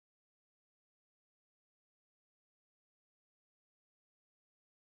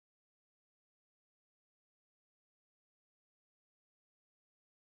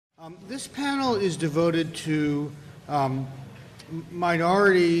This panel is devoted to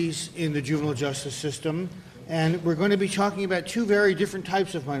minorities in the juvenile justice system, and we're going to be talking about two very different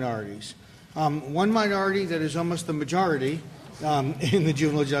types of minorities. One minority that is almost the majority in the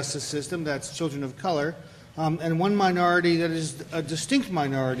juvenile justice system, that's children of color, and one minority that is a distinct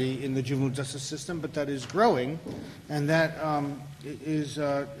minority in the juvenile justice system, but that is growing, and that is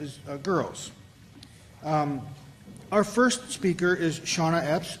girls. Our first speaker is Shauna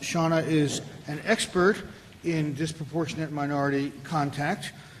Epps. Shauna is an expert in disproportionate minority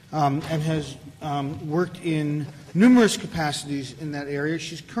contact and has worked in numerous capacities in that area.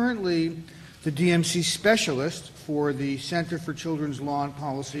 She's currently the DMC specialist for the Center for Children's Law and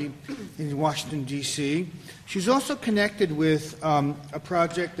Policy in Washington, D.C. She's also connected with a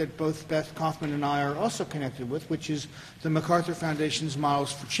project that both Beth Cauffman and I are also connected with, which is the MacArthur Foundation's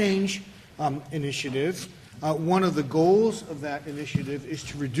Models for Change initiative. One of the goals of that initiative is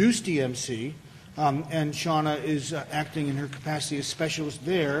to reduce DMC, and Shauna is acting in her capacity as specialist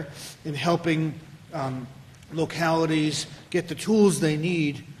there in helping localities get the tools they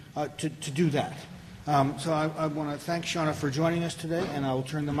need to do that. So I want to thank Shauna for joining us today, and I will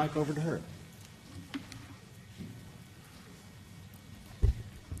turn the mic over to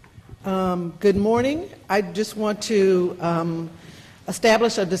her. Good morning. I just want to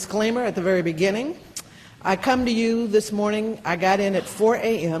establish a disclaimer at the very beginning. I come to you this morning, I got in at 4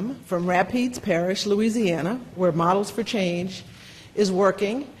 a.m. from Rapides Parish, Louisiana, where Models for Change is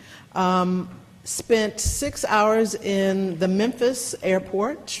working. Spent 6 hours in the Memphis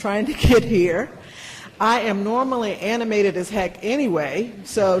airport trying to get here. I am normally animated as heck anyway,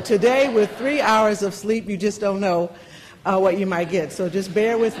 so today with 3 hours of sleep, you just don't know what you might get, so just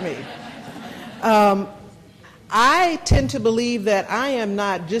bear with me. I tend to believe that I am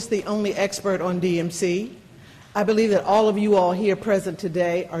not just the only expert on DMC. I believe that all of you all here present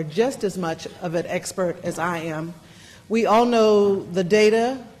today are just as much of an expert as I am. We all know the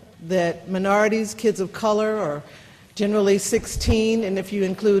data that minorities, kids of color, are generally 16, and if you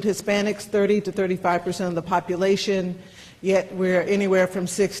include Hispanics, 30 to 35% of the population, yet we're anywhere from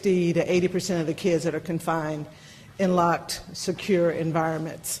 60 to 80% of the kids that are confined in locked, secure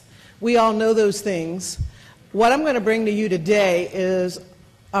environments. We all know those things. What I'm going to bring to you today is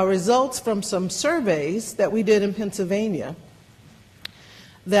our results from some surveys that we did in Pennsylvania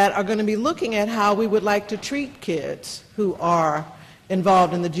that are going to be looking at how we would like to treat kids who are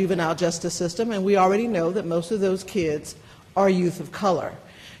involved in the juvenile justice system, and we already know that most of those kids are youth of color.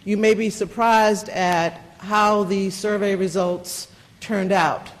 You may be surprised at how the survey results turned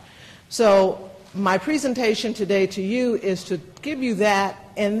out. So my presentation today to you is to give you that,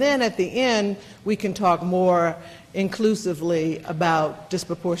 and then at the end we can talk more inclusively about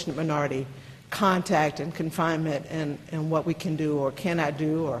disproportionate minority contact and confinement and what we can do or cannot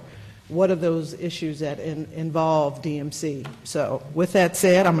do, or what are those issues that involve DMC. So with that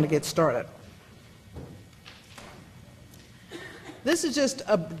said, I'm going to get started. This is just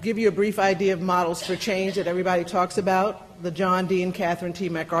give you a brief idea of Models for Change that everybody talks about, the John D. and Catherine T.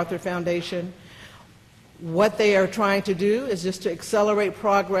 MacArthur Foundation. What they are trying to do is just to accelerate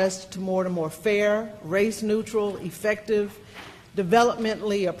progress to more fair, race-neutral, effective,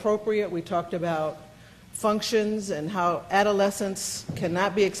 developmentally appropriate. We talked about functions and how adolescents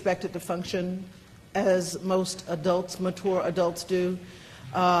cannot be expected to function as most adults, mature adults do.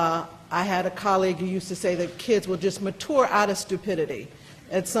 I had a colleague who used to say that kids will just mature out of stupidity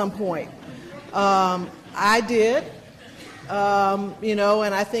at some point. I did. You know,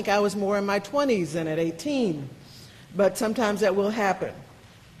 and I think I was more in my 20s than at 18, but sometimes that will happen.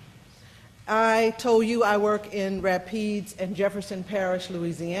 I told you I work in Rapides and Jefferson Parish,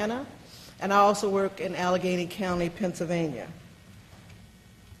 Louisiana, and I also work in Allegheny County, Pennsylvania.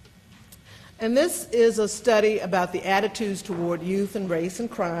 And this is a study about the attitudes toward youth and race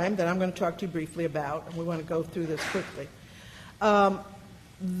and crime that I'm going to talk to you briefly about, and we want to go through this quickly.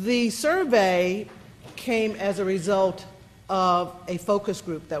 The survey came as a result of a focus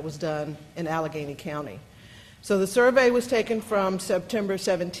group that was done in Allegheny County. So the survey was taken from September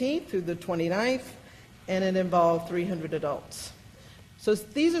 17th through the 29th, and it involved 300 adults. So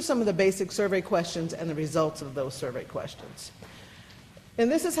these are some of the basic survey questions and the results of those survey questions. And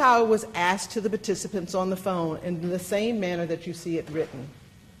this is how it was asked to the participants on the phone in the same manner that you see it written.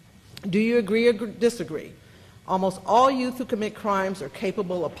 Do you agree or disagree? Almost all youth who commit crimes are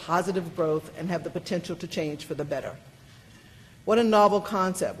capable of positive growth and have the potential to change for the better. What a novel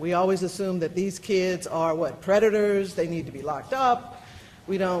concept. We always assume that these kids are what? Predators, they need to be locked up,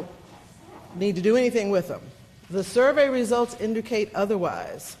 we don't need to do anything with them. The survey results indicate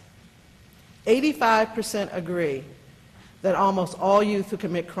otherwise. 85% agree that almost all youth who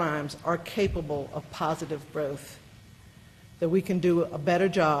commit crimes are capable of positive growth, that we can do a better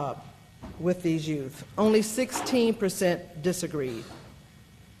job with these youth. Only 16% disagreed.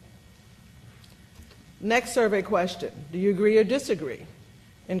 Next survey question, do you agree or disagree?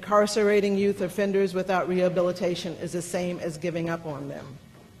 Incarcerating youth offenders without rehabilitation is the same as giving up on them.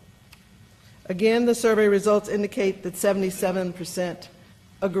 Again, the survey results indicate that 77%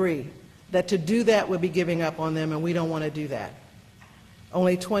 agree that to do that would be giving up on them, and we don't want to do that.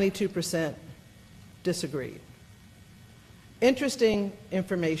 Only 22% disagreed. Interesting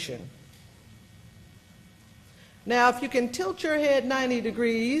information. Now, if you can tilt your head 90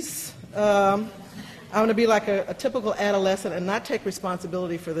 degrees, I'm going to be like a typical adolescent and not take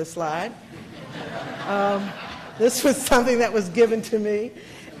responsibility for this slide. This was something that was given to me,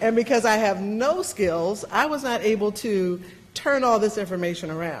 and because I have no skills, I was not able to turn all this information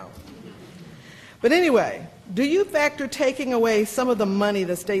around. But anyway, do you factor taking away some of the money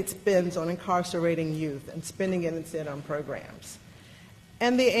the state spends on incarcerating youth and spending it instead on programs?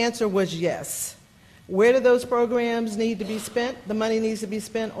 And the answer was yes. Where do those programs need to be spent? The money needs to be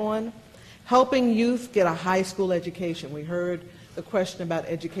spent on helping youth get a high school education. We heard the question about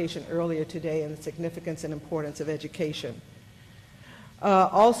education earlier today and the significance and importance of education.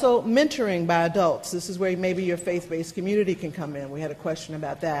 Also, mentoring by adults. This is where maybe your faith-based community can come in. We had a question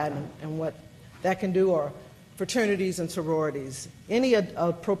about that and what that can do, or fraternities and sororities. Any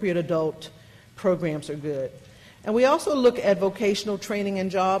appropriate adult programs are good. And we also look at vocational training and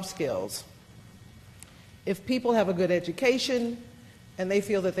job skills. If people have a good education and they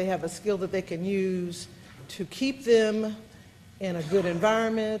feel that they have a skill that they can use to keep them in a good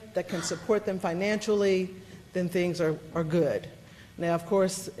environment that can support them financially, then things are good. Now, of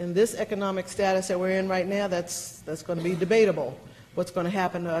course, in this economic status that we're in right now, that's going to be debatable, what's going to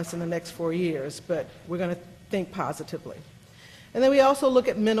happen to us in the next 4 years, but we're going to think positively. And then we also look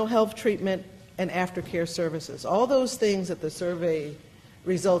at mental health treatment and aftercare services. All those things that the survey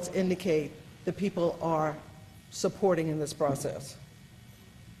results indicate that people are supporting in this process.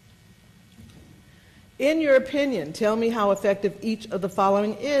 In your opinion, tell me how effective each of the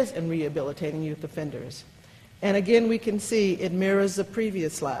following is in rehabilitating youth offenders. And again, we can see it mirrors the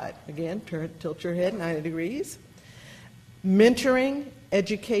previous slide. Again, tilt your head 90 degrees. Mentoring,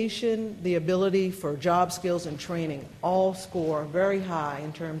 education, the ability for job skills and training all score very high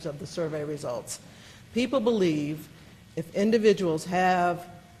in terms of the survey results. People believe if individuals have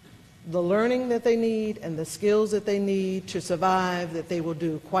the learning that they need and the skills that they need to survive, that they will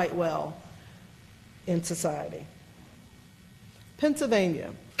do quite well in society. Pennsylvania.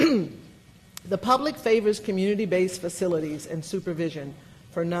 The public favors community-based facilities and supervision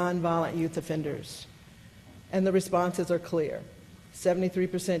for nonviolent youth offenders. And the responses are clear.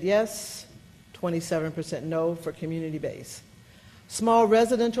 73% yes, 27% no for community-based. Small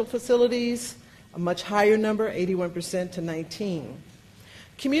residential facilities, a much higher number, 81% to 19%.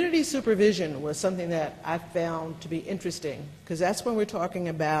 Community supervision was something that I found to be interesting, because that's when we're talking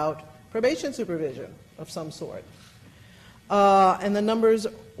about probation supervision of some sort. And the numbers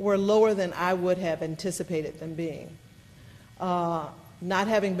were lower than I would have anticipated them being. Not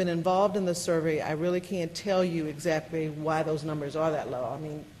having been involved in the survey, I really can't tell you exactly why those numbers are that low. I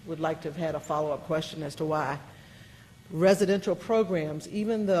mean, would like to have had a follow-up question as to why. Residential programs,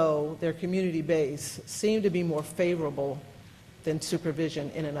 even though they're community-based, seem to be more favorable than supervision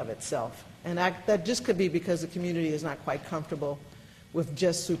in and of itself. And that just could be because the community is not quite comfortable with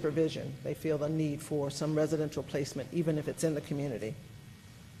just supervision. They feel the need for some residential placement, even if it's in the community.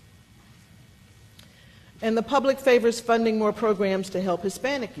 And the public favors funding more programs to help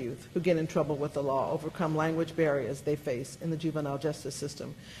Hispanic youth who get in trouble with the law overcome language barriers they face in the juvenile justice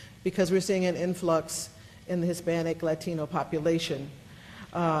system, because we're seeing an influx in the Hispanic Latino population.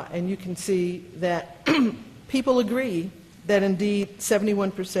 And you can see that people agree that indeed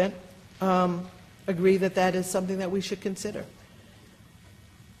 71% agree that that is something that we should consider.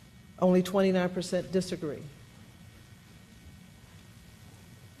 Only 29% disagree.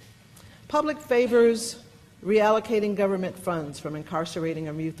 Public favors reallocating government funds from incarcerating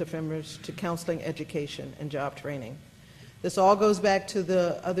of youth offenders to counseling, education, and job training. This all goes back to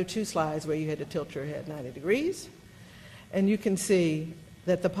the other two slides where you had to tilt your head 90 degrees. And you can see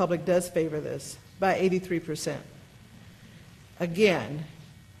that the public does favor this by 83%. Again,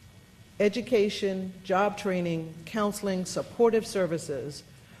 education, job training, counseling, supportive services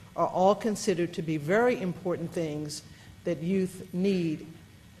are all considered to be very important things that youth need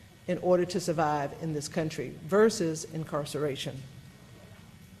in order to survive in this country versus incarceration.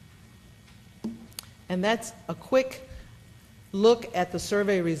 And that's a quick look at the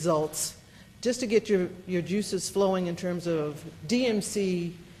survey results just to get your juices flowing in terms of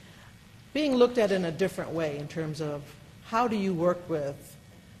DMC being looked at in a different way in terms of how do you work with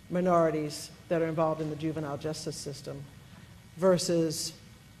minorities that are involved in the juvenile justice system versus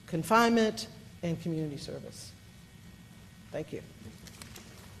confinement and community service. Thank you.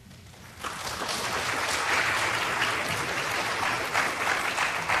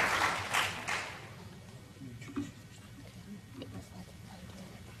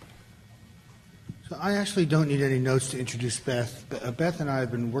 So I actually don't need any notes to introduce Beth. Beth and I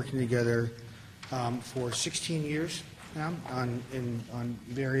have been working together for 16 years now on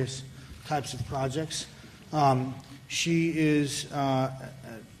various types of projects. She is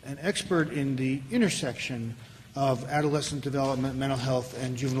an expert in the intersection of adolescent development, mental health,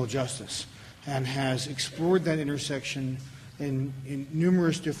 and juvenile justice, and has explored that intersection in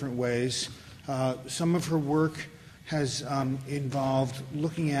numerous different ways. Some of her work has involved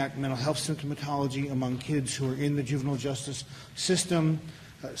looking at mental health symptomatology among kids who are in the juvenile justice system.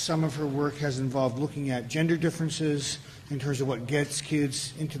 Some of her work has involved looking at gender differences in terms of what gets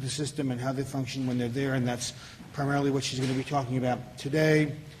kids into the system and how they function when they're there, and that's primarily what she's going to be talking about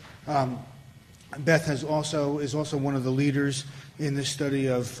today. Beth is also one of the leaders in the study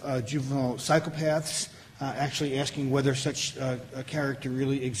of juvenile psychopaths, actually asking whether such a character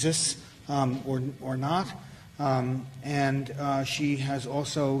really exists or not. And she has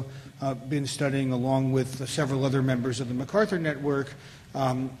also been studying, along with several other members of the MacArthur Network,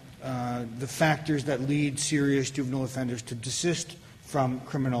 the factors that lead serious juvenile offenders to desist from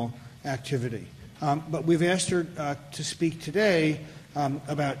criminal activity. But we've asked her to speak today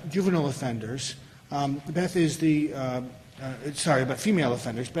about juvenile offenders. Beth is about female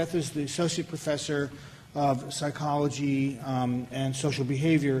offenders. Beth is the Associate Professor of Psychology and Social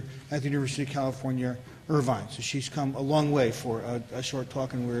Behavior at the University of California, Irvine. So she's come a long way for a short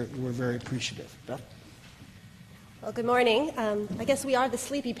talk, and we're very appreciative. Beth? Well, good morning. I guess we are the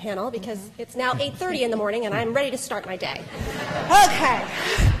sleepy panel because it's now 8:30 in the morning and I'm ready to start my day. Okay.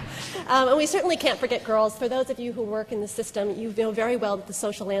 And we certainly can't forget girls. For those of you who work in the system, you know very well that the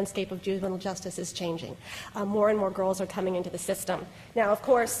social landscape of juvenile justice is changing. More and more girls are coming into the system. Now, of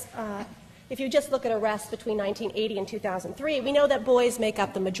course, if you just look at arrests between 1980 and 2003, we know that boys make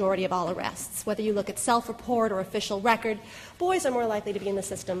up the majority of all arrests. Whether you look at self-report or official record, boys are more likely to be in the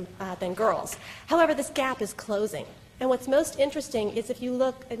system than girls. However, this gap is closing. And what's most interesting is if you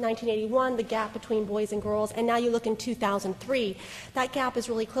look at 1981, the gap between boys and girls, and now you look in 2003, that gap is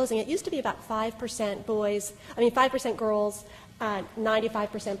really closing. It used to be about 5% girls,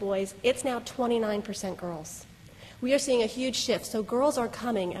 95% boys. It's now 29% girls. We are seeing a huge shift. So girls are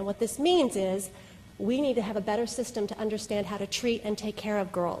coming, and what this means is we need to have a better system to understand how to treat and take care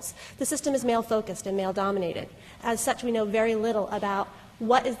of girls. The system is male-focused and male-dominated. As such, we know very little about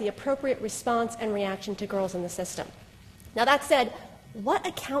what is the appropriate response and reaction to girls in the system. Now, that said, what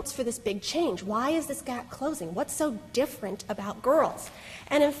accounts for this big change? Why is this gap closing? What's so different about girls?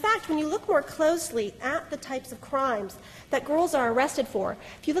 And in fact, when you look more closely at the types of crimes that girls are arrested for,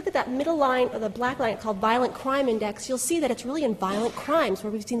 if you look at that middle line, or the black line called Violent Crime Index, you'll see that it's really in violent crimes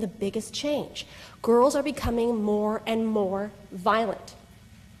where we've seen the biggest change. Girls are becoming more and more violent,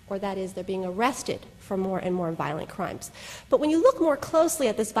 or that is, they're being arrested for more and more violent crimes. But when you look more closely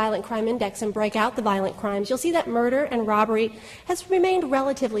at this Violent Crime Index and break out the violent crimes, you'll see that murder and robbery has remained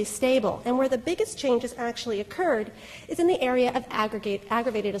relatively stable. And where the biggest changes actually occurred is in the area of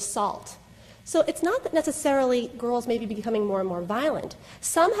aggravated assault. So it's not that necessarily girls may be becoming more and more violent.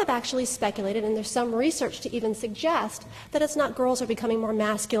 Some have actually speculated, and there's some research to even suggest, that it's not girls are becoming more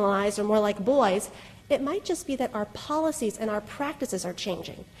masculinized or more like boys. It might just be that our policies and our practices are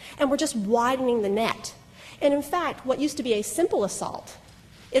changing, and we're just widening the net. And in fact, what used to be a simple assault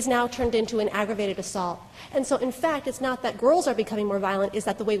is now turned into an aggravated assault. And so in fact, it's not that girls are becoming more violent, it's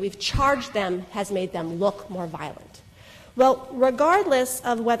that the way we've charged them has made them look more violent. Well, regardless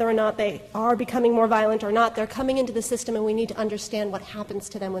of whether or not they are becoming more violent or not, they're coming into the system, and we need to understand what happens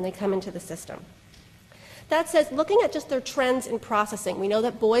to them when they come into the system. That says, looking at just their trends in processing, we know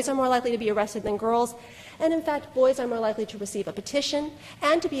that boys are more likely to be arrested than girls, and in fact, boys are more likely to receive a petition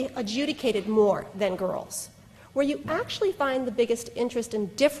and to be adjudicated more than girls. Where you actually find the biggest interest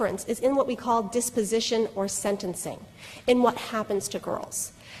and difference is in what we call disposition or sentencing, in what happens to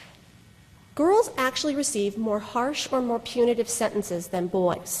girls. Girls actually receive more harsh or more punitive sentences than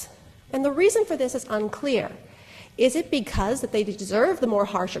boys. And the reason for this is unclear. Is it because that they deserve the more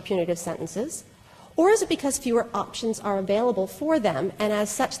harsh or punitive sentences? Or is it because fewer options are available for them, and as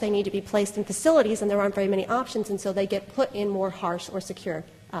such they need to be placed in facilities and there aren't very many options, and so they get put in more harsh or severe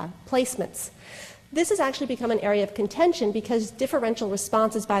placements. This has actually become an area of contention because differential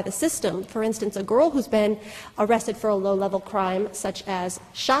responses by the system, for instance, a girl who's been arrested for a low-level crime such as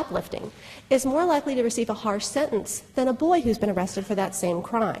shoplifting, is more likely to receive a harsh sentence than a boy who's been arrested for that same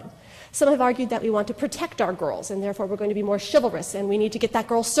crime. Some have argued that we want to protect our girls, and therefore we're going to be more chivalrous, and we need to get that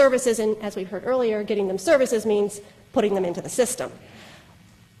girl services, and as we've heard earlier, getting them services means putting them into the system.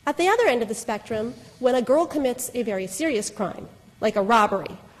 At the other end of the spectrum, when a girl commits a very serious crime, like a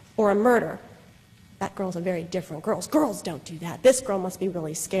robbery or a murder, that girl's a very different girl. Girls don't do that. This girl must be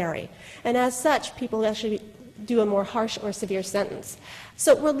really scary. And as such, people actually do a more harsh or severe sentence.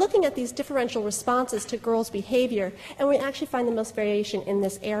 So we're looking at these differential responses to girls' behavior, and we actually find the most variation in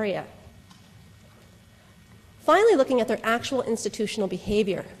this area. Finally, looking at their actual institutional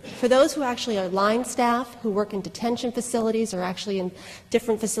behavior. For those who actually are line staff, who work in detention facilities or actually in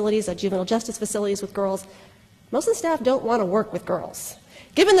different facilities, like juvenile justice facilities with girls, most of the staff don't want to work with girls.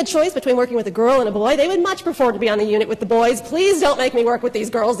 Given the choice between working with a girl and a boy, they would much prefer to be on the unit with the boys. Please don't make me work with these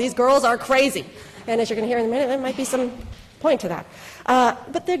girls. These girls are crazy. And as you're going to hear in a minute, there might be some point to that.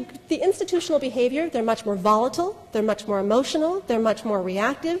 But the institutional behavior, they're much more volatile, they're much more emotional, they're much more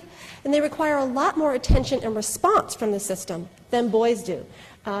reactive, and they require a lot more attention and response from the system than boys do.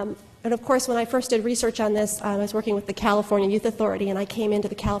 And of course, when I first did research on this, I was working with the California Youth Authority, and I came into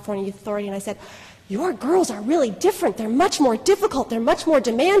the California Youth Authority and I said, your girls are really different. They're much more difficult. They're much more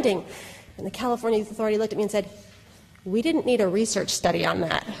demanding. And the California Youth Authority looked at me and said, we didn't need a research study on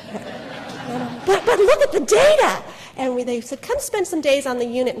that. But look at the data. And they said, come spend some days on the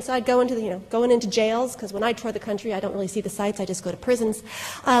unit. And so I'd go into, going into jails, because when I tour the country, I don't really see the sites. I just go to prisons.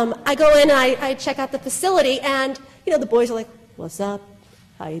 I go in and I check out the facility, and, the boys are like, what's up?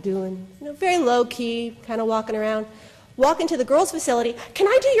 How you doing? Very low-key, kind of walking around. Walk into the girls' facility, can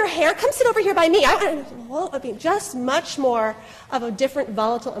I do your hair? Come sit over here by me. Just much more of a different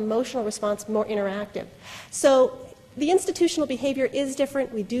volatile emotional response, more interactive. So the institutional behavior is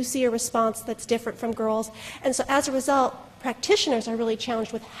different. We do see a response that's different from girls. And so as a result, practitioners are really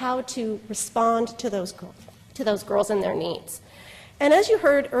challenged with how to respond to those girls and their needs. And as you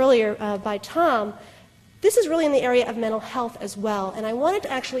heard earlier by Tom, this is really in the area of mental health as well, and I wanted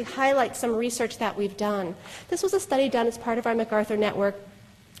to actually highlight some research that we've done. This was a study done as part of our MacArthur Network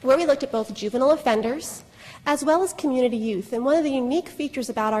where we looked at both juvenile offenders as well as community youth. And one of the unique features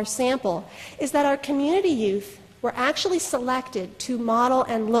about our sample is that our community youth were actually selected to model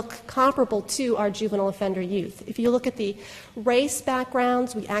and look comparable to our juvenile offender youth. If you look at the race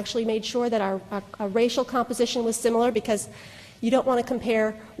backgrounds, we actually made sure that our racial composition was similar, because you don't want to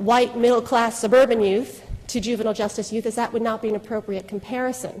compare white, middle-class suburban youth to juvenile justice youth, as that would not be an appropriate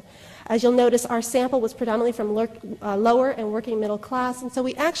comparison. As you'll notice, our sample was predominantly from lower and working middle class, and so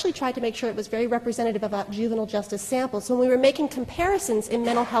we actually tried to make sure it was very representative of our juvenile justice samples. So when we were making comparisons in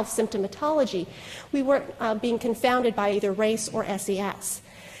mental health symptomatology, we weren't being confounded by either race or SES.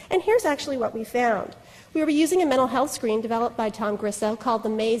 And here's actually what we found. We were using a mental health screen developed by Tom Grisso called the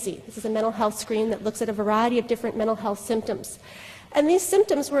MAZY. This is a mental health screen that looks at a variety of different mental health symptoms. And these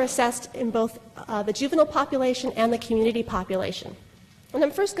symptoms were assessed in both the juvenile population and the community population. And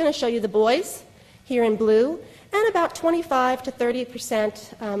I'm first going to show you the boys, here in blue, and about 25 to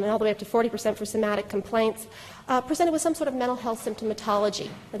 30%, and all the way up to 40% for somatic complaints, presented with some sort of mental health symptomatology.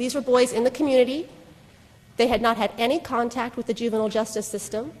 Now, these were boys in the community. They had not had any contact with the juvenile justice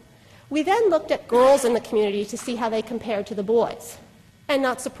system. We then looked at girls in the community to see how they compared to the boys. And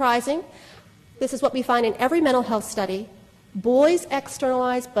not surprising, this is what we find in every mental health study. Boys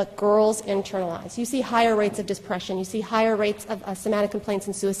externalize, but girls internalize. You see higher rates of depression. You see higher rates of somatic complaints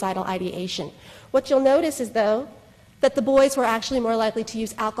and suicidal ideation. What you'll notice is, though, that the boys were actually more likely to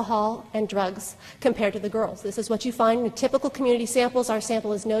use alcohol and drugs compared to the girls. This is what you find in typical community samples. Our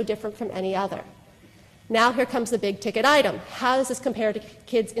sample is no different from any other. Now here comes the big ticket item. How does this compare to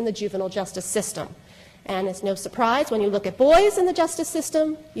kids in the juvenile justice system? And it's no surprise, when you look at boys in the justice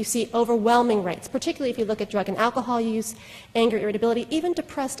system, you see overwhelming rates, particularly if you look at drug and alcohol use, anger, irritability, even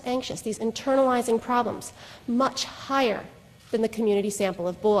depressed, anxious, these internalizing problems, much higher than the community sample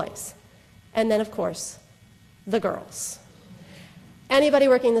of boys. And then, of course, the girls. Anybody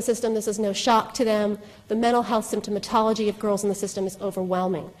working in the system, this is no shock to them. The mental health symptomatology of girls in the system is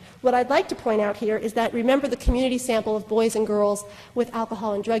overwhelming. What I'd like to point out here is that, remember the community sample of boys and girls with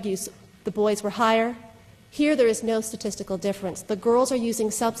alcohol and drug use. The boys were higher. Here there is no statistical difference. The girls are using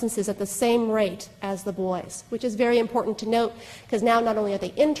substances at the same rate as the boys, which is very important to note, because now not only are they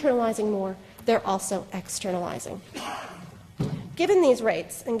internalizing more, they're also externalizing. Given these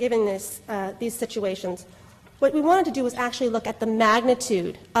rates and given these situations, What we wanted to do was actually look at the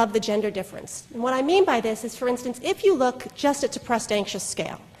magnitude of the gender difference. And what I mean by this is, for instance, if you look just at depressed anxious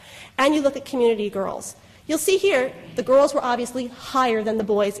scale and you look at community girls, you'll see here the girls were obviously higher than the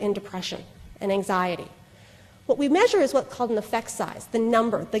boys in depression and anxiety. What we measure is what's called an effect size, the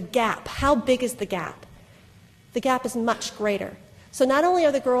number, the gap. How big is the gap? The gap is much greater. So not only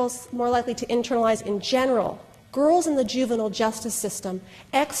are the girls more likely to internalize in general, girls in the juvenile justice system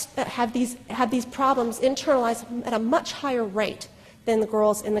have these problems internalized at a much higher rate than the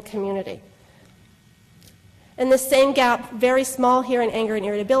girls in the community. And this same gap, very small here in anger and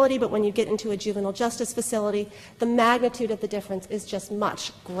irritability, but when you get into a juvenile justice facility, the magnitude of the difference is just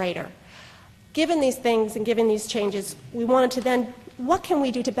much greater. Given these things and given these changes, we wanted to then, what can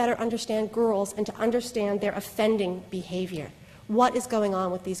we do to better understand girls and to understand their offending behavior? What is going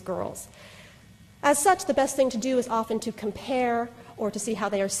on with these girls? As such, the best thing to do is often to compare or to see how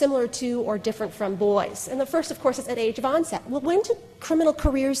they are similar to or different from boys. And the first, of course, is at age of onset. Well, when do criminal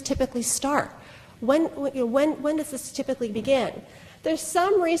careers typically start? When does this typically begin? There's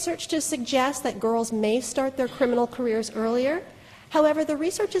some research to suggest that girls may start their criminal careers earlier. However, the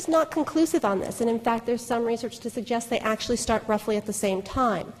research is not conclusive on this, and in fact, there's some research to suggest they actually start roughly at the same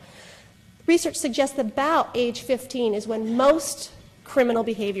time. Research suggests that about age 15 is when most criminal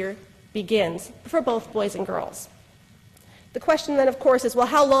behavior begins for both boys and girls. The question then, of course, is, well,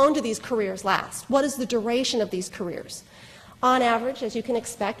 how long do these careers last? What is the duration of these careers? On average, as you can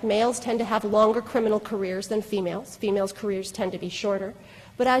expect, males tend to have longer criminal careers than females. Females' careers tend to be shorter.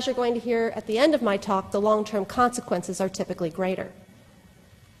 But as you're going to hear at the end of my talk, the long-term consequences are typically greater.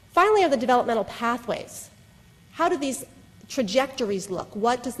 Finally, are the developmental pathways. How do these trajectories look?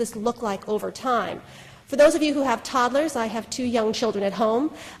 What does this look like over time? For those of you who have toddlers, I have 2 young children at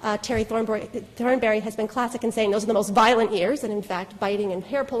home. Terry Thornberry has been classic in saying those are the most violent years, and in fact, biting and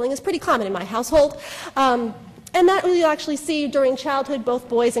hair pulling is pretty common in my household. And that you actually see during childhood, both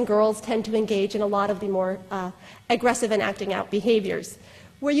boys and girls tend to engage in a lot of the more aggressive and acting out behaviors.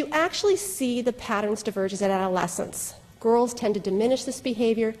 Where you actually see the patterns diverge is at adolescence. Girls tend to diminish this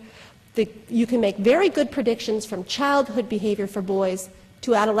behavior. You can make very good predictions from childhood behavior for boys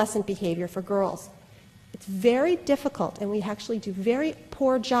to adolescent behavior for girls. It's very difficult, and we actually do a very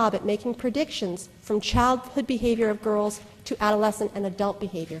poor job at making predictions from childhood behavior of girls to adolescent and adult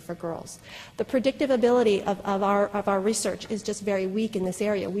behavior for girls. The predictive ability of our research is just very weak in this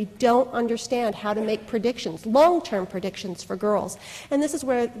area. We don't understand how to make predictions, long-term predictions for girls. And this is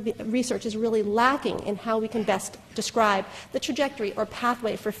where the research is really lacking in how we can best describe the trajectory or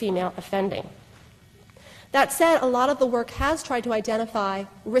pathway for female offending. That said, a lot of the work has tried to identify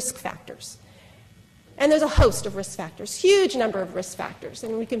risk factors. And there's a host of risk factors, huge number of risk factors,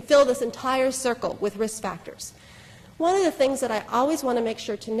 and we can fill this entire circle with risk factors. One of the things that I always want to make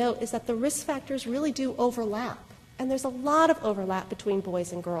sure to note is that the risk factors really do overlap, and there's a lot of overlap between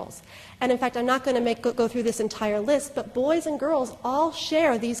boys and girls. And in fact, I'm not going to go through this entire list, but boys and girls all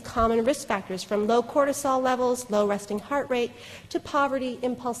share these common risk factors, from low cortisol levels, low resting heart rate, to poverty,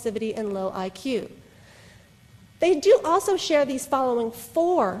 impulsivity, and low IQ. They do also share these following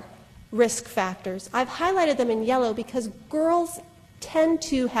 4 risk factors. I've highlighted them in yellow because girls tend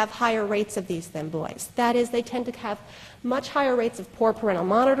to have higher rates of these than boys. That is, they tend to have much higher rates of poor parental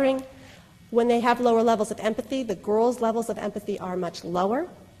monitoring. When they have lower levels of empathy, the girls' levels of empathy are much lower.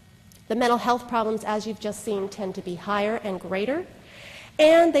 The mental health problems, as you've just seen, tend to be higher and greater.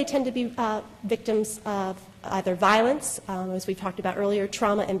 And they tend to be victims of either violence, as we talked about earlier,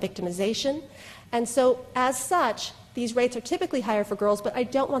 trauma and victimization. And so, as such, these rates are typically higher for girls, but I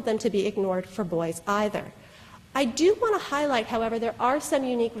don't want them to be ignored for boys either. I do want to highlight, however, there are some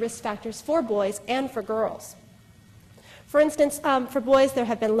unique risk factors for boys and for girls. For instance, for boys, there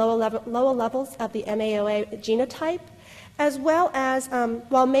have been lower levels of the MAOA genotype, as well as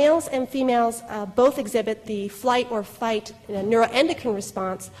while males and females both exhibit the flight or fight neuroendocrine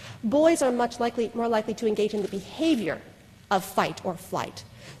response, boys are more likely to engage in the behavior of fight or flight.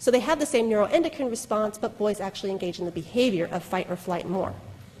 So they have the same neuroendocrine response, but boys actually engage in the behavior of fight or flight more.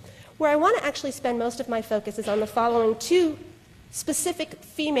 Where I want to actually spend most of my focus is on the following 2 specific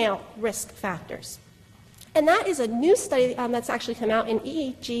female risk factors. And that is a new study that's actually come out in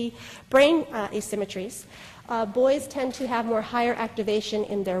EEG brain asymmetries. Boys tend to have more higher activation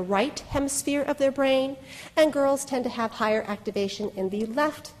in their right hemisphere of their brain, and girls tend to have higher activation in the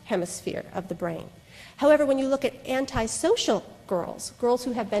left hemisphere of the brain. However, when you look at antisocial girls, girls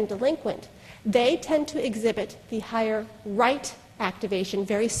who have been delinquent, they tend to exhibit the higher right activation,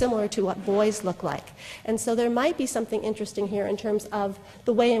 very similar to what boys look like. And so there might be something interesting here in terms of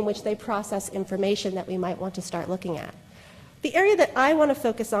the way in which they process information that we might want to start looking at. The area that I want to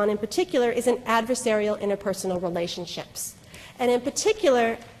focus on in particular is in adversarial interpersonal relationships. And in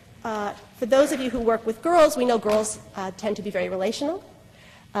particular, for those of you who work with girls, we know girls tend to be very relational.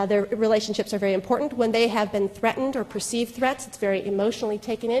 Their relationships are very important. When they have been threatened or perceived threats, it's very emotionally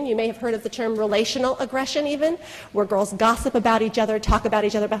taken in. You may have heard of the term relational aggression even, where girls gossip about each other, talk about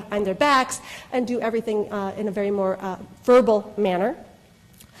each other behind their backs, and do everything in a very more verbal manner.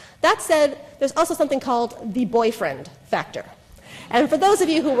 That said, there's also something called the boyfriend factor. And for those of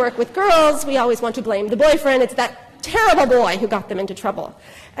you who work with girls, we always want to blame the boyfriend. It's that terrible boy who got them into trouble.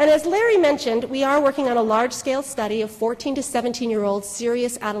 And as Larry mentioned, we are working on a large-scale study of 14 to 17-year-old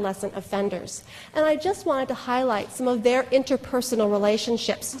serious adolescent offenders. And I just wanted to highlight some of their interpersonal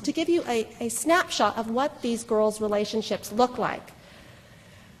relationships to give you a snapshot of what these girls' relationships look like.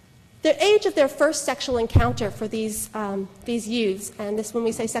 The age of their first sexual encounter for these youths, and this, when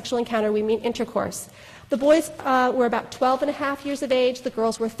we say sexual encounter, we mean intercourse. The boys were about 12 and a half years of age. The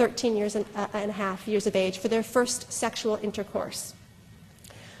girls were 13 years and a half years of age for their first sexual intercourse.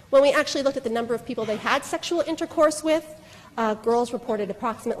 When we actually looked at the number of people they had sexual intercourse with, girls reported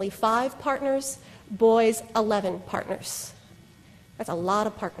approximately 5 partners, boys 11 partners. That's a lot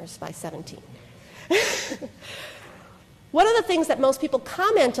of partners by 17. One of the things that most people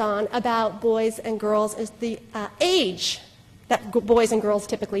comment on about boys and girls is the age that boys and girls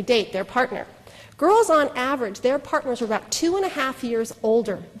typically date their partner. Girls, on average, their partners were about 2.5 years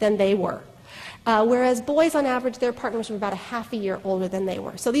older than they were, whereas boys, on average, their partners were about a half a year older than they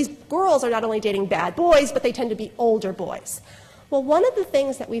were. So these girls are not only dating bad boys, but they tend to be older boys. Well, one of the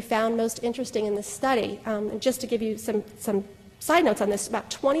things that we found most interesting in this study, and just to give you some side notes on this,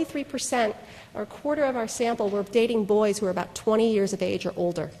 about 23%, or a quarter of our sample, were dating boys who were about 20 years of age or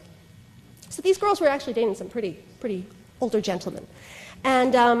older. So these girls were actually dating some pretty older gentlemen.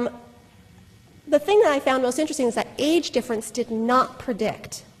 And the thing that I found most interesting is that age difference did not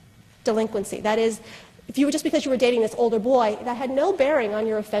predict delinquency. That is, just because you were dating this older boy, that had no bearing on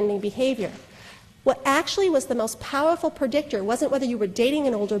your offending behavior. What actually was the most powerful predictor wasn't whether you were dating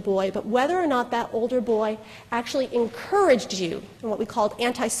an older boy, but whether or not that older boy actually encouraged you, in what we called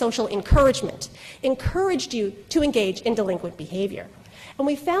antisocial encouragement, encouraged you to engage in delinquent behavior. And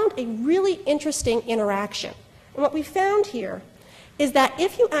we found a really interesting interaction. And what we found here is that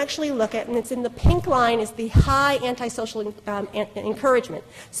if you actually look at, and it's in the pink line, is the high antisocial encouragement.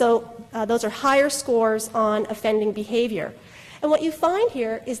 So those are higher scores on offending behavior. And what you find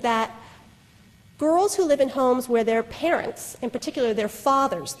here is that girls who live in homes where their parents, in particular their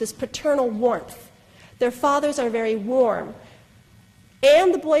fathers, this paternal warmth, their fathers are very warm,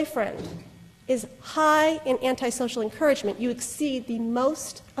 and the boyfriend is high in antisocial encouragement, you exceed the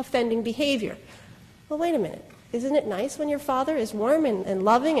most offending behavior. Well, wait a minute. Isn't it nice when your father is warm and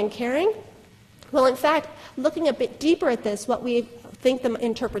loving and caring? Well, in fact, looking a bit deeper at this, what we think the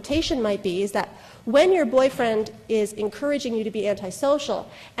interpretation might be is that when your boyfriend is encouraging you to be antisocial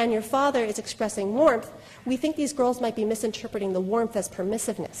and your father is expressing warmth, we think these girls might be misinterpreting the warmth as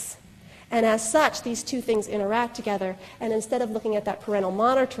permissiveness. And as such, these two things interact together, and instead of looking at that parental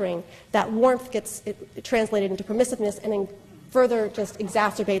monitoring, that warmth gets translated into permissiveness and further just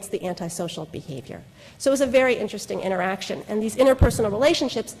exacerbates the antisocial behavior. So it was a very interesting interaction, and these interpersonal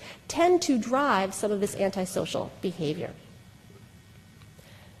relationships tend to drive some of this antisocial behavior.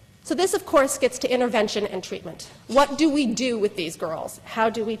 So this, of course, gets to intervention and treatment. What do we do with these girls? How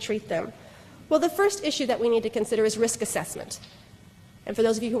do we treat them? Well, the first issue that we need to consider is risk assessment. And for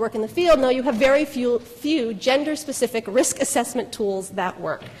those of you who work in the field, know you have very few gender-specific risk assessment tools that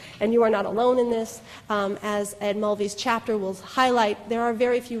work. And you are not alone in this. As Ed Mulvey's chapter will highlight, there are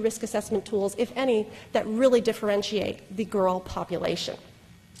very few risk assessment tools, if any, that really differentiate the girl population.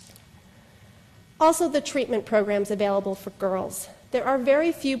 Also, the treatment programs available for girls. There are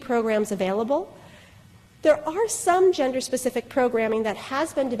very few programs available. There are some gender-specific programming that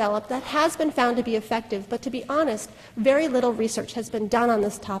has been developed that has been found to be effective, but to be honest, very little research has been done on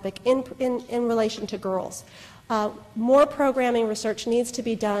this topic in relation to girls. More programming research needs to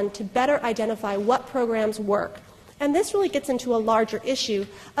be done to better identify what programs work. And this really gets into a larger issue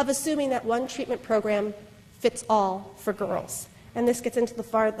of assuming that one treatment program fits all for girls. And this gets into the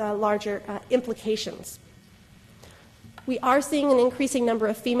far larger implications. We are seeing an increasing number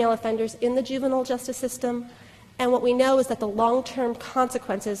of female offenders in the juvenile justice system, and what we know is that the long-term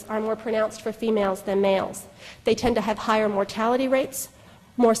consequences are more pronounced for females than males. They tend to have higher mortality rates,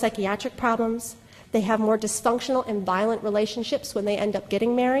 more psychiatric problems, they have more dysfunctional and violent relationships when they end up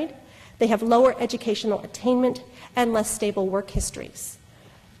getting married, they have lower educational attainment, and less stable work histories.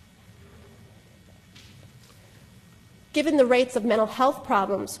 Given the rates of mental health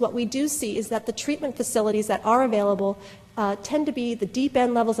problems, what we do see is that the treatment facilities that are available tend to be the deep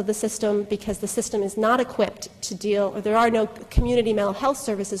end levels of the system because the system is not equipped to deal, or there are no community mental health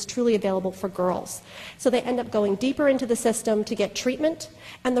services truly available for girls. So they end up going deeper into the system to get treatment,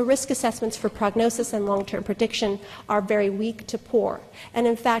 and the risk assessments for prognosis and long-term prediction are very weak to poor. And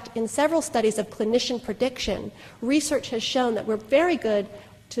in fact, in several studies of clinician prediction, research has shown that we're very good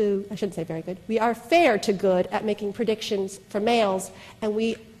to, I shouldn't say very good, we are fair to good at making predictions for males, and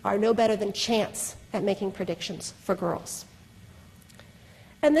we are no better than chance at making predictions for girls.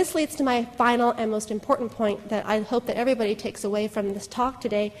 And this leads to my final and most important point that I hope that everybody takes away from this talk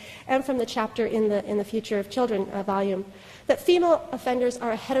today and from the chapter in the Future of Children volume, that female offenders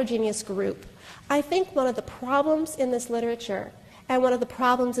are a heterogeneous group. I think one of the problems in this literature and one of the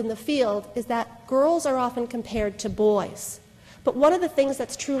problems in the field is that girls are often compared to boys. But one of the things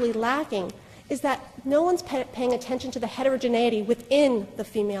that's truly lacking is that no one's paying attention to the heterogeneity within the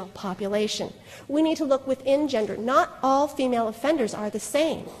female population. We need to look within gender. Not all female offenders are the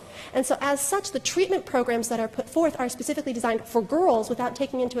same. And so as such, the treatment programs that are put forth are specifically designed for girls without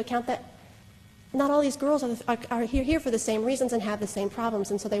taking into account that not all these girls are here for the same reasons and have the same problems,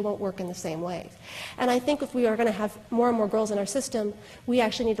 and so they won't work in the same ways. And I think if we are going to have more and more girls in our system, we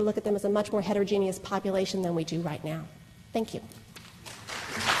actually need to look at them as a much more heterogeneous population than we do right now. Thank you.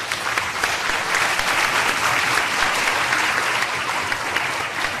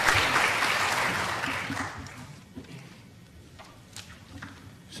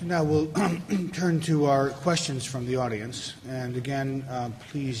 So now we'll turn to our questions from the audience. And again,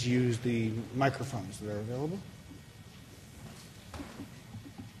 please use the microphones that are available.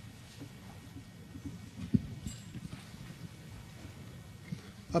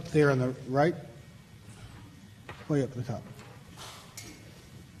 Up there on the right, way up at the top.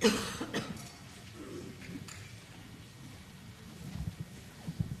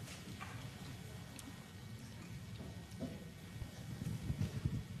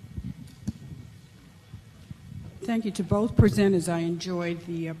 Thank you to both presenters. I enjoyed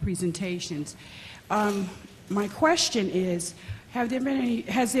the presentations. My question is, has there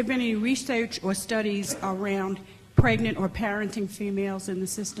been any research or studies around pregnant or parenting females in the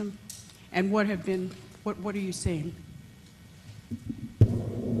system? And what are you seeing?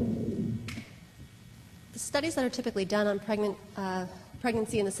 The studies that are typically done on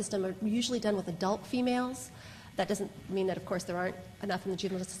pregnancy in the system are usually done with adult females. That doesn't mean that, of course, there aren't enough in the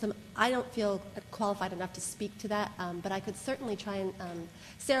juvenile system. I don't feel qualified enough to speak to that, but I could certainly try and...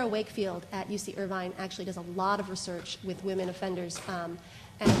 Sarah Wakefield at UC Irvine actually does a lot of research with women offenders, and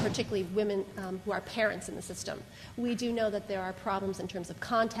particularly women who are parents in the system. We do know that there are problems in terms of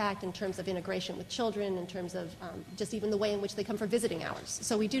contact, in terms of integration with children, in terms of just even the way in which they come for visiting hours.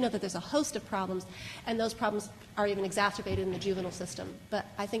 So we do know that there's a host of problems, and those problems are even exacerbated in the juvenile system. But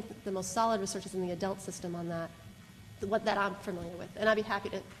I think the most solid research is in the adult system on that. What that I'm familiar with, and I'd be happy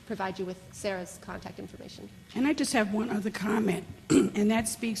to provide you with Sarah's contact information. And I just have one other comment, and that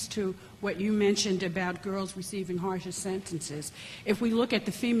speaks to what you mentioned about girls receiving harsher sentences. If we look at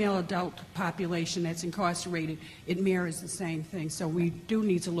the female adult population that's incarcerated, it mirrors the same thing. So we do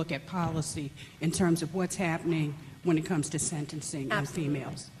need to look at policy in terms of what's happening when it comes to sentencing of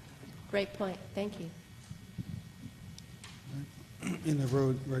females. Great point. Thank you. In the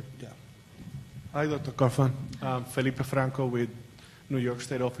road right down. Hi, Dr. Cauffman. Felipe Franco with New York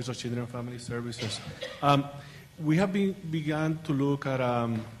State Office of Children and Family Services. We have begun to look at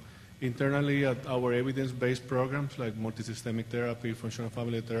internally at our evidence-based programs like multisystemic therapy, functional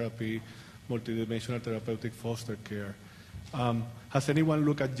family therapy, multidimensional therapeutic foster care. Has anyone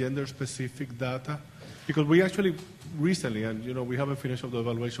looked at gender-specific data? Because we actually recently, and we haven't finished the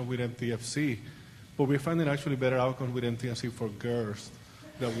evaluation with MTFC, but we're finding actually better outcomes with MTFC for girls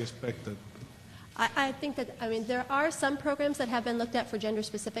than we expected. I think that, there are some programs that have been looked at for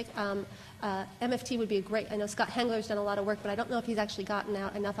gender-specific. MFT would be a great, I know Scott Hengler's done a lot of work, but I don't know if he's actually gotten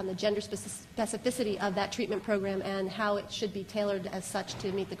out enough on the gender specificity of that treatment program and how it should be tailored as such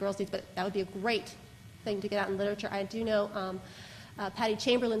to meet the girls' needs, but that would be a great thing to get out in literature. I do know Patty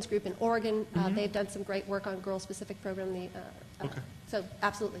Chamberlain's group in Oregon, they've done some great work on girl-specific program. Okay. So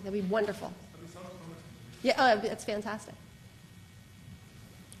absolutely, that would be wonderful. Yeah, that's fantastic.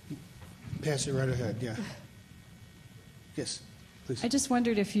 Pass it right ahead, yeah. Yes, please. I just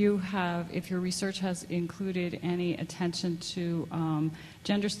wondered if your research has included any attention to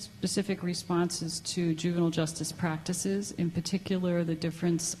gender-specific responses to juvenile justice practices, in particular the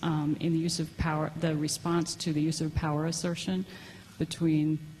difference in the use of power, the response to the use of power assertion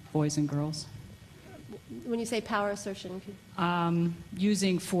between boys and girls. When you say power assertion?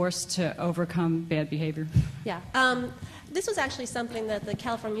 using force to overcome bad behavior. Yeah. This was actually something that the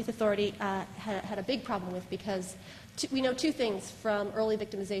California Youth Authority had a big problem with because we know two things from early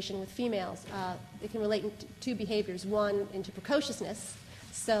victimization with females. It can relate to two behaviors. One, into precociousness,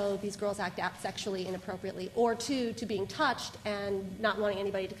 so these girls act out sexually inappropriately, or two, to being touched and not wanting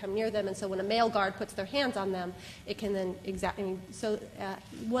anybody to come near them, and so when a male guard puts their hands on them, it can then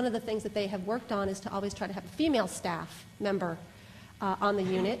one of the things that they have worked on is to always try to have a female staff member on the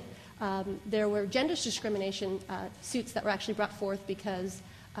unit. There were gender discrimination suits that were actually brought forth because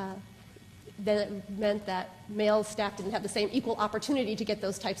then it meant that male staff didn't have the same equal opportunity to get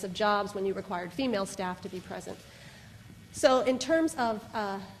those types of jobs when you required female staff to be present. So in terms of,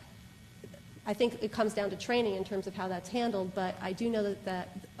 I think it comes down to training in terms of how that's handled, but I do know that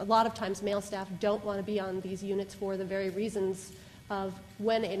a lot of times male staff don't want to be on these units for the very reasons of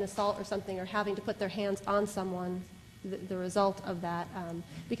when an assault or something or having to put their hands on someone, the result of that,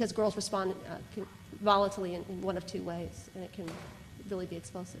 because girls respond volatilely in one of two ways, and it can really be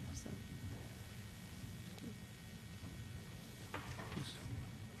explosive. So.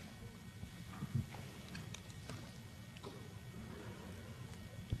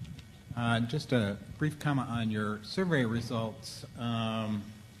 Just a brief comment on your survey results,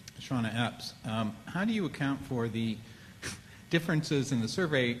 Shauna Epps. How do you account for the differences in the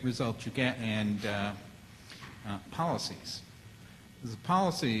survey results you get and policies? Because the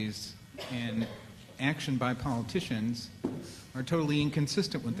policies and action by politicians are totally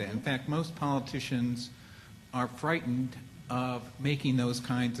inconsistent with that. In fact, most politicians are frightened of making those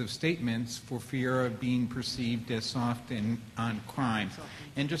kinds of statements for fear of being perceived as soft on crime.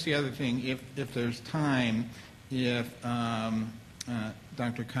 And just the other thing, if there's time, if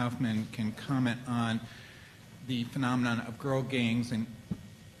Dr. Cauffman can comment on the phenomenon of girl gangs and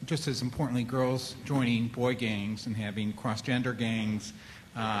just as importantly, girls joining boy gangs and having cross-gender gangs,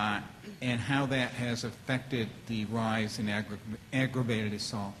 and how that has affected the rise in aggravated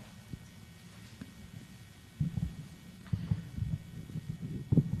assault.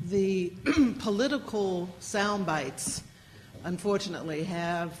 The political sound bites, unfortunately,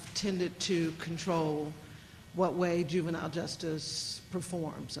 have tended to control what way juvenile justice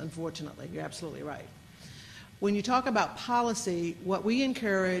performs, unfortunately. You're absolutely right. When you talk about policy, what we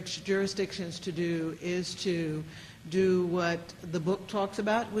encourage jurisdictions to do is to do what the book talks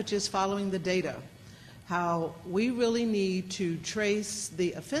about, which is following the data. How we really need to trace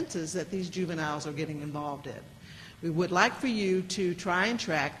the offenses that these juveniles are getting involved in. We would like for you to try and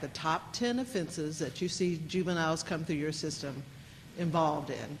track the top 10 offenses that you see juveniles come through your system involved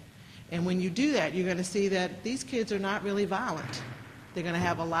in. And when you do that, you're going to see that these kids are not really violent. They're going to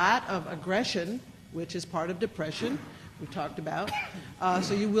have a lot of aggression, which is part of depression, we talked about.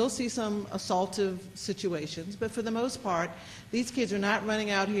 So you will see some assaultive situations, but for the most part, these kids are not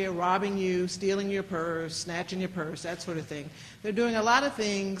running out here robbing you, stealing your purse, snatching your purse, that sort of thing. They're doing a lot of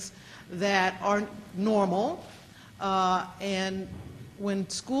things that are normal, and when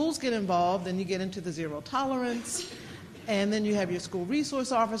schools get involved, then you get into the zero tolerance, and then you have your school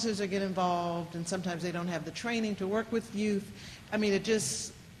resource officers that get involved, and sometimes they don't have the training to work with youth. I mean, it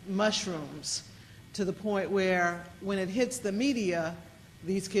just mushrooms to the point where when it hits the media,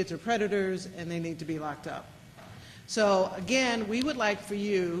 these kids are predators and they need to be locked up. So again, we would like for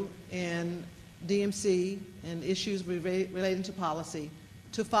you in DMC and issues relating to policy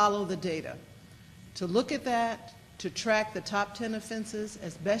to follow the data, to look at that, to track the top 10 offenses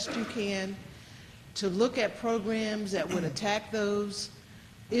as best you can, to look at programs that would attack those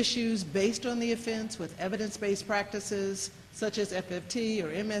issues based on the offense with evidence-based practices such as FFT or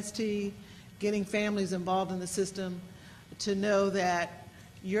MST, getting families involved in the system to know that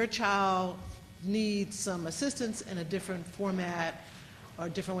your child needs some assistance in a different format or a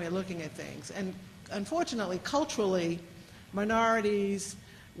different way of looking at things. And unfortunately, culturally, minorities,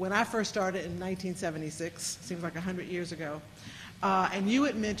 when I first started in 1976, seems like 100 years ago, and you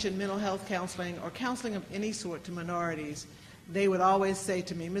had mentioned mental health counseling or counseling of any sort to minorities, they would always say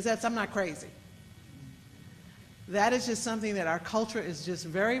to me, Ms. Epps, I'm not crazy. That is just something that our culture is just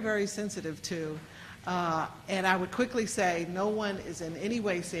very, very sensitive to. And I would quickly say no one is in any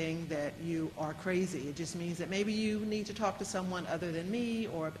way saying that you are crazy. It just means that maybe you need to talk to someone other than me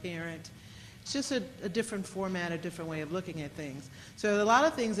or a parent. It's just a different format, a different way of looking at things. So there are a lot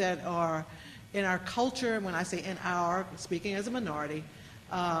of things that are in our culture, when I say in our, speaking as a minority,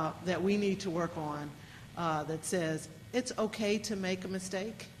 that we need to work on that says it's okay to make a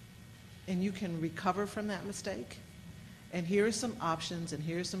mistake and you can recover from that mistake. And here are some options and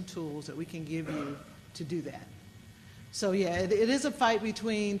here are some tools that we can give you to do that. So yeah, it is a fight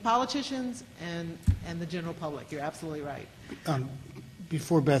between politicians and the general public. You're absolutely right.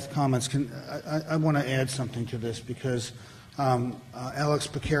 Before Beth comments, I want to add something to this because Alex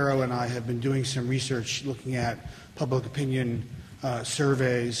Picaro and I have been doing some research looking at public opinion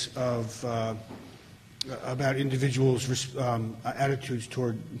surveys about individuals' attitudes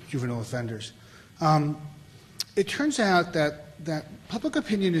toward juvenile offenders. It turns out that public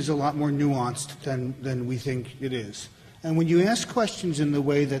opinion is a lot more nuanced than we think it is. And when you ask questions in the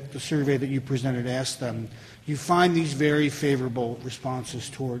way that the survey that you presented asked them, you find these very favorable responses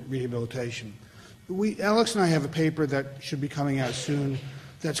toward rehabilitation. Alex and I have a paper that should be coming out soon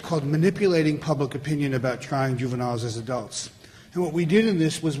that's called Manipulating Public Opinion About Trying Juveniles as Adults. And what we did in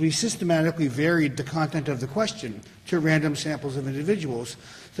this was we systematically varied the content of the question to random samples of individuals.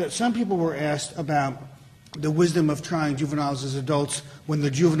 So that some people were asked about the wisdom of trying juveniles as adults when the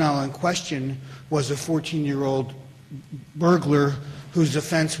juvenile in question was a 14-year-old burglar whose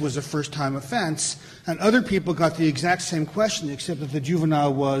offense was a first-time offense, and other people got the exact same question except that the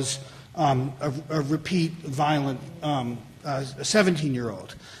juvenile was a repeat violent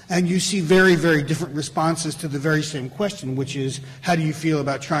 17-year-old. And you see very, very different responses to the very same question, which is, how do you feel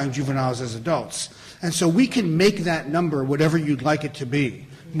about trying juveniles as adults? And so we can make that number whatever you'd like it to be.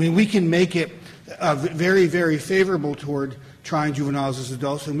 I mean, we can make it very, very favorable toward trying juveniles as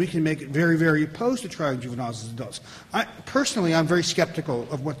adults, and we can make it very, very opposed to trying juveniles as adults. Personally, I'm very skeptical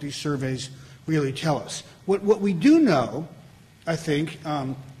of what these surveys really tell us. What we do know, I think,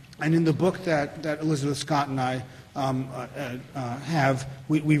 and in the book that Elizabeth Scott and I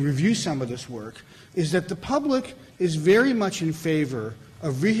we review some of this work, is that the public is very much in favor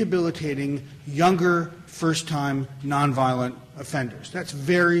of rehabilitating younger, first-time, nonviolent offenders. That's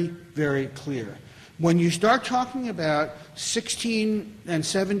very, very clear. When you start talking about 16 and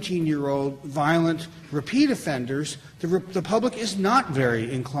 17-year-old violent repeat offenders, the public is not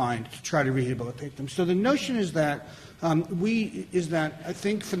very inclined to try to rehabilitate them. So the notion is that I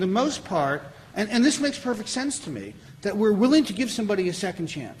think for the most part, and this makes perfect sense to me, that we're willing to give somebody a second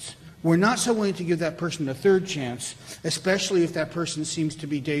chance. We're not so willing to give that person a third chance, especially if that person seems to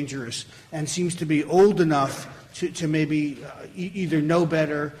be dangerous and seems to be old enough to maybe either know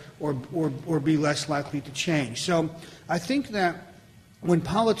better or be less likely to change. So I think that when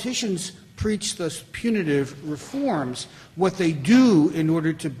politicians preach those punitive reforms, what they do in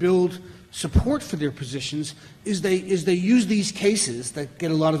order to build support for their positions is they use these cases that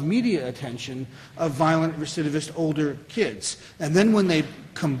get a lot of media attention of violent recidivist older kids. And then when they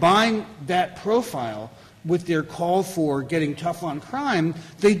combine that profile with their call for getting tough on crime,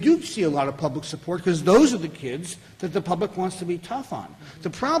 they do see a lot of public support because those are the kids that the public wants to be tough on. The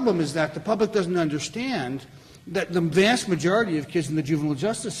problem is that the public doesn't understand that the vast majority of kids in the juvenile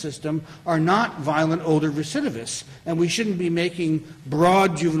justice system are not violent older recidivists, and we shouldn't be making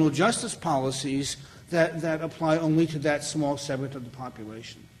broad juvenile justice policies that apply only to that small segment of the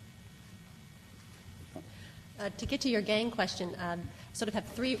population. To get to your gang question, sort of have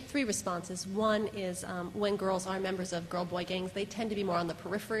three responses. One is when girls are members of girl-boy gangs, they tend to be more on the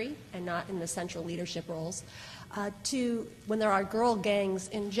periphery and not in the central leadership roles. Two, when there are girl gangs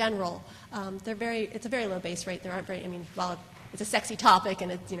in general, it's a very low base rate. There aren't very, while it's a sexy topic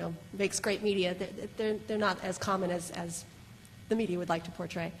and it makes great media, they're not as common as the media would like to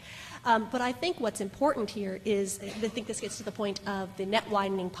portray. But I think what's important here is, I think this gets to the point of the net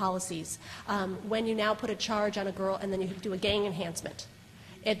widening policies. When you now put a charge on a girl and then you do a gang enhancement,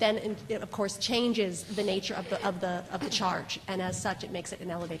 it then, of course, changes the nature of the charge, and as such, it makes it an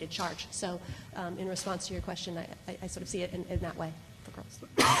elevated charge. So, in response to your question, I sort of see it in that way for girls.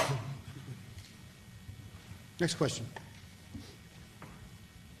 Next question.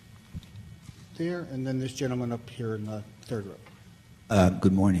 There, and then this gentleman up here in the third row.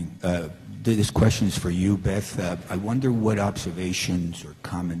 Good morning. This question is for you, Beth. I wonder what observations or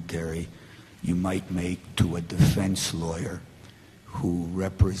commentary you might make to a defense lawyer who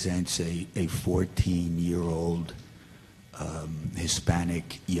represents a 14-year-old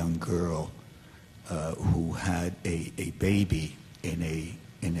Hispanic young girl who had a baby in a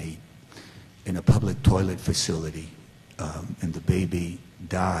public toilet facility, and the baby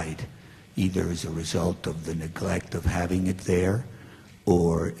died either as a result of the neglect of having it there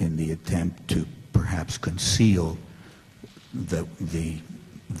or in the attempt to perhaps conceal the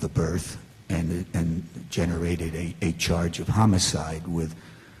birth, and generated a charge of homicide with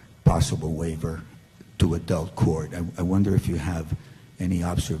possible waiver to adult court. I wonder if you have any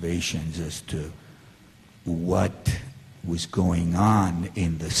observations as to what was going on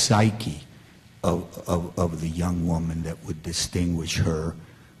in the psyche of the young woman that would distinguish her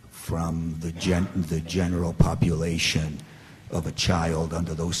from the general population of a child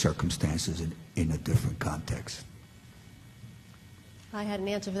under those circumstances in a different context? If I had an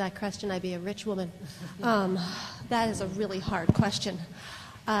answer for that question, I'd be a rich woman. That is a really hard question.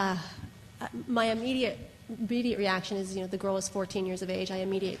 My immediate reaction is, the girl is 14 years of age. I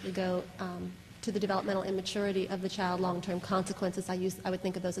immediately go to the developmental immaturity of the child, long-term consequences. I would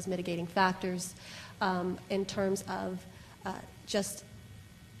think of those as mitigating factors in terms of just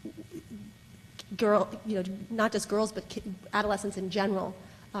not just girls, but adolescents in general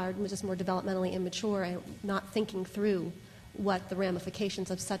are just more developmentally immature and not thinking through what the ramifications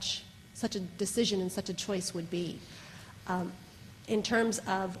of such a decision and such a choice would be. In terms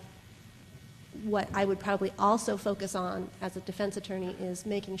of what I would probably also focus on as a defense attorney is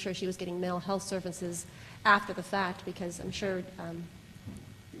making sure she was getting mental health services after the fact, because I'm sure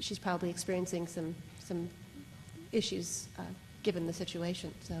she's probably experiencing some issues given the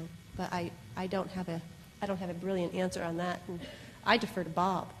situation. So, but I don't have a brilliant answer on that, and I defer to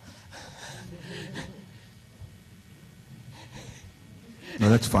Bob. No,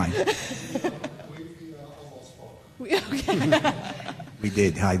 that's fine. We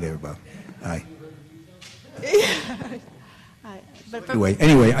did. Hi there, Bob. Hi.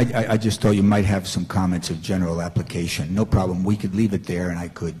 Anyway, I just thought you might have some comments of general application. No problem. We could leave it there, and I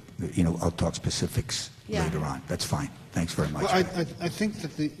could, I'll talk specifics later on. That's fine. Thanks very much. Well, I think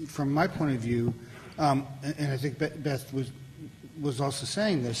that from my point of view, and I think Beth was also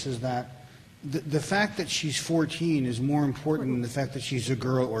saying this, is that the fact that she's 14 is more important than the fact that she's a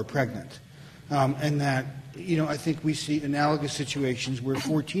girl or pregnant. And that, I think we see analogous situations where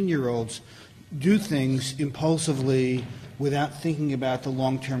 14-year-olds do things impulsively without thinking about the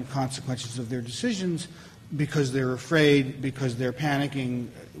long-term consequences of their decisions because they're afraid, because they're panicking,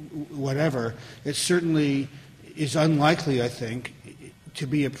 whatever. It certainly is unlikely, I think, to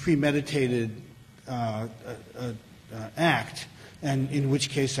be a premeditated act, and in which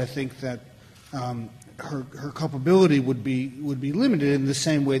case I think that her culpability would be limited in the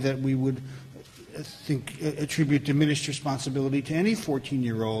same way that we would attribute diminished responsibility to any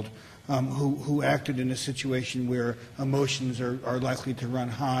 14-year-old who acted in a situation where emotions are likely to run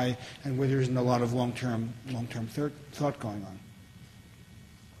high and where there isn't a lot of long-term thought going on.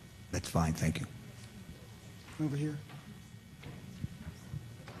 That's fine. Thank you. Over here.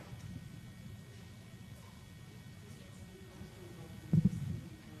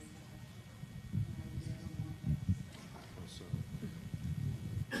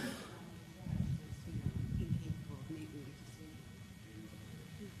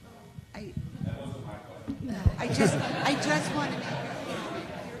 I just want to make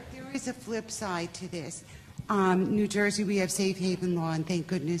there is a flip side to this. New Jersey, we have safe haven law, and thank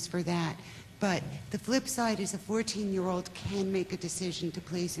goodness for that. But the flip side is a 14-year-old can make a decision to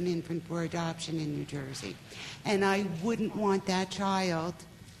place an infant for adoption in New Jersey. And I wouldn't want that child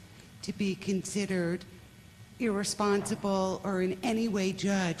to be considered irresponsible or in any way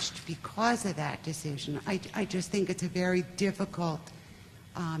judged because of that decision. I just think it's a very difficult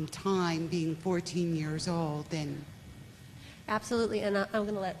time being 14 years old. And absolutely, and I'm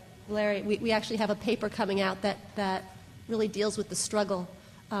going to let Larry, we actually have a paper coming out that really deals with the struggle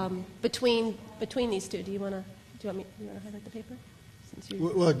between these two. Do you want to highlight the paper?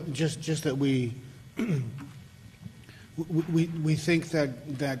 Well, just that we think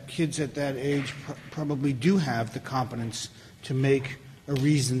that kids at that age probably do have the competence to make a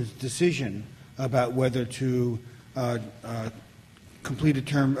reasoned decision about whether to complete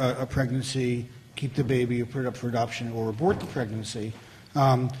a pregnancy, keep the baby, or put it up for adoption, or abort the pregnancy,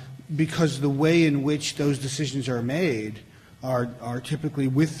 because the way in which those decisions are made are typically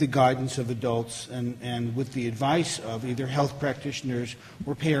with the guidance of adults and with the advice of either health practitioners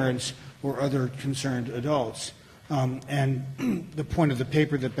or parents or other concerned adults. And the point of the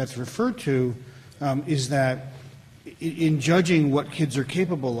paper that Beth referred to is that in judging what kids are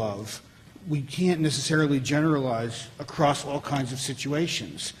capable of, we can't necessarily generalize across all kinds of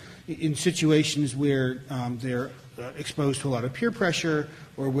situations. In situations where they're exposed to a lot of peer pressure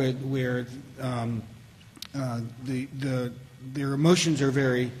or where their emotions are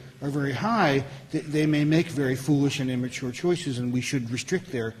very high, they may make very foolish and immature choices, and we should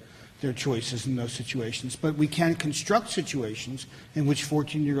restrict their choices in those situations. But we can construct situations in which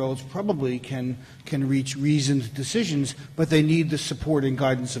 14-year-olds probably can reach reasoned decisions, but they need the support and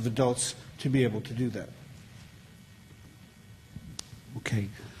guidance of adults to be able to do that. Okay.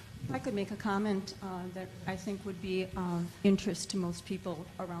 If I could make a comment that I think would be of interest to most people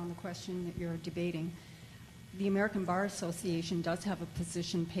around the question that you're debating. the American Bar Association does have a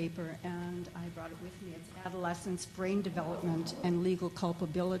position paper, and I brought it with me. It's Adolescence, Brain Development, and Legal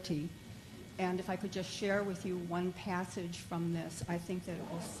Culpability. And if I could just share with you one passage from this, I think that it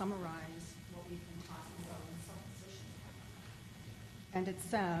will summarize what we've been talking about in supposition. And it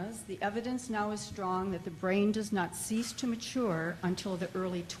says, the evidence now is strong that the brain does not cease to mature until the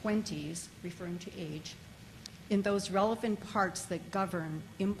early 20s, referring to age, in those relevant parts that govern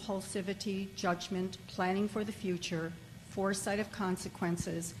impulsivity, judgment, planning for the future, foresight of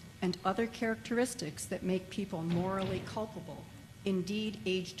consequences, and other characteristics that make people morally culpable. Indeed,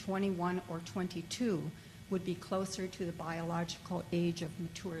 age 21 or 22 would be closer to the biological age of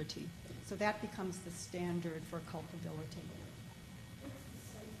maturity. So that becomes the standard for culpability.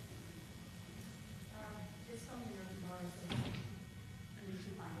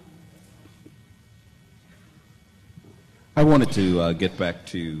 I wanted to get back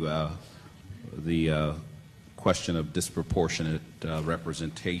to the question of disproportionate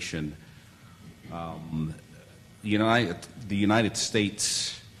representation. The United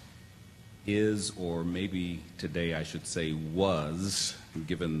States is, or maybe today I should say was,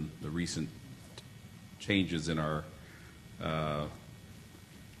 given the recent changes in our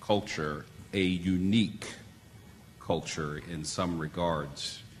culture, a unique culture in some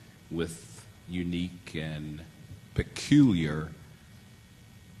regards, with unique and peculiar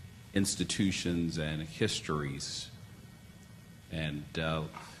institutions and histories. And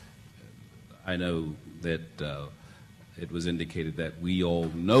I know that it was indicated that we all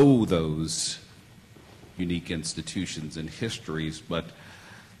know those unique institutions and histories, but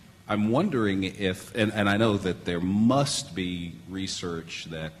I'm wondering if, and I know that there must be research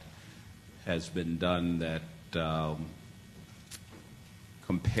that has been done that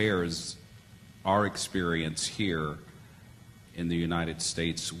compares our experience here in the United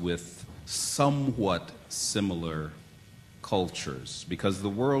States with somewhat similar cultures, because the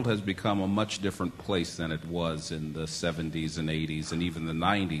world has become a much different place than it was in the 70s and 80s and even the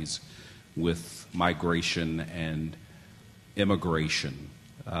 90s with migration and immigration.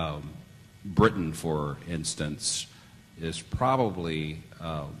 Britain, for instance, is probably,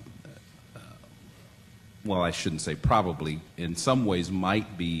 well, I shouldn't say probably, in some ways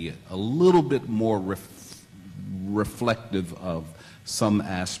might be a little bit more reflective of some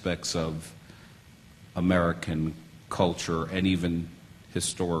aspects of American culture and even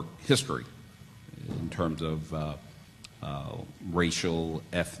history in terms of racial,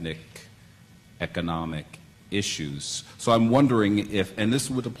 ethnic, economic issues. So I'm wondering if, and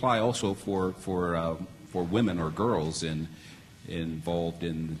this would apply also for women or girls involved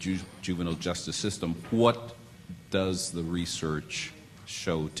in the juvenile justice system, what does the research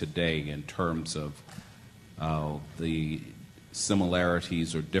show today in terms of the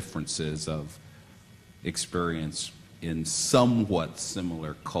similarities or differences of experience in somewhat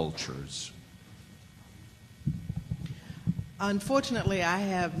similar cultures? Unfortunately, I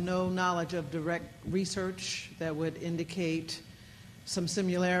have no knowledge of direct research that would indicate some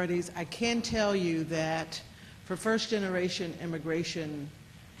similarities. I can tell you that for first-generation immigration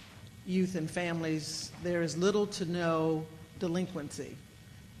youth and families, there is little to no delinquency.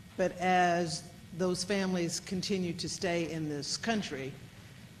 But as those families continue to stay in this country,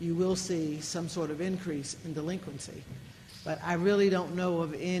 you will see some sort of increase in delinquency. But I really don't know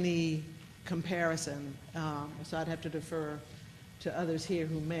of any comparison, so I'd have to defer to others here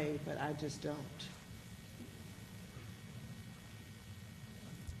who may, but I just don't.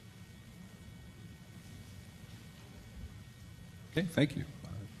 Okay, thank you. I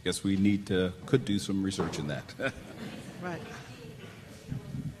guess we could do some research in that. Right.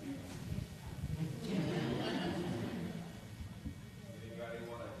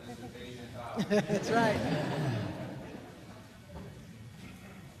 That's right.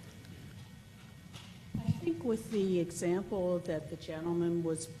 I think with the example that the gentleman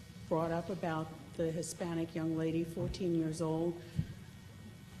was brought up about the Hispanic young lady, 14 years old,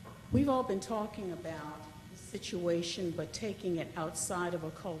 we've all been talking about the situation but taking it outside of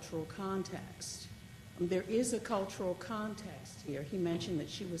a cultural context. There is a cultural context here. He mentioned that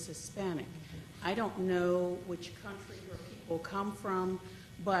she was Hispanic. I don't know which country her people come from,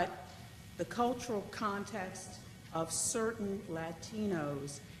 but the cultural context of certain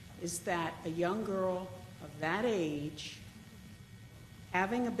Latinos is that a young girl of that age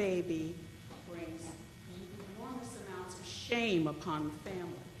having a baby brings enormous amounts of shame upon the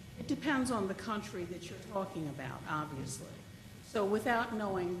family. It depends on the country that you're talking about, obviously. So without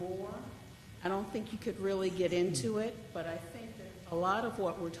knowing more, I don't think you could really get into it, but I think that a lot of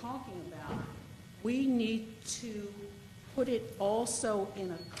what we're talking about, we need to put it also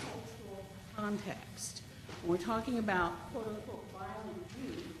in a cultural context. When we're talking about quote-unquote violent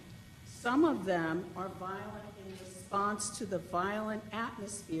youth, some of them are violent in response to the violent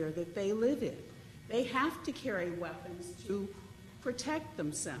atmosphere that they live in. They have to carry weapons to protect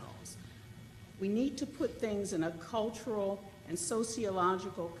themselves. We need to put things in a cultural and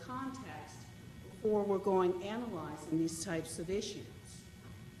sociological context before we're going analyzing these types of issues.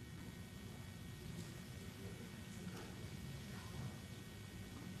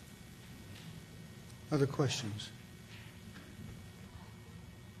 Other questions?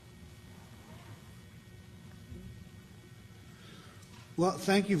 Well,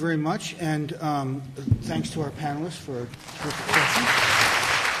 thank you very much, and thanks to our panelists for terrific questions.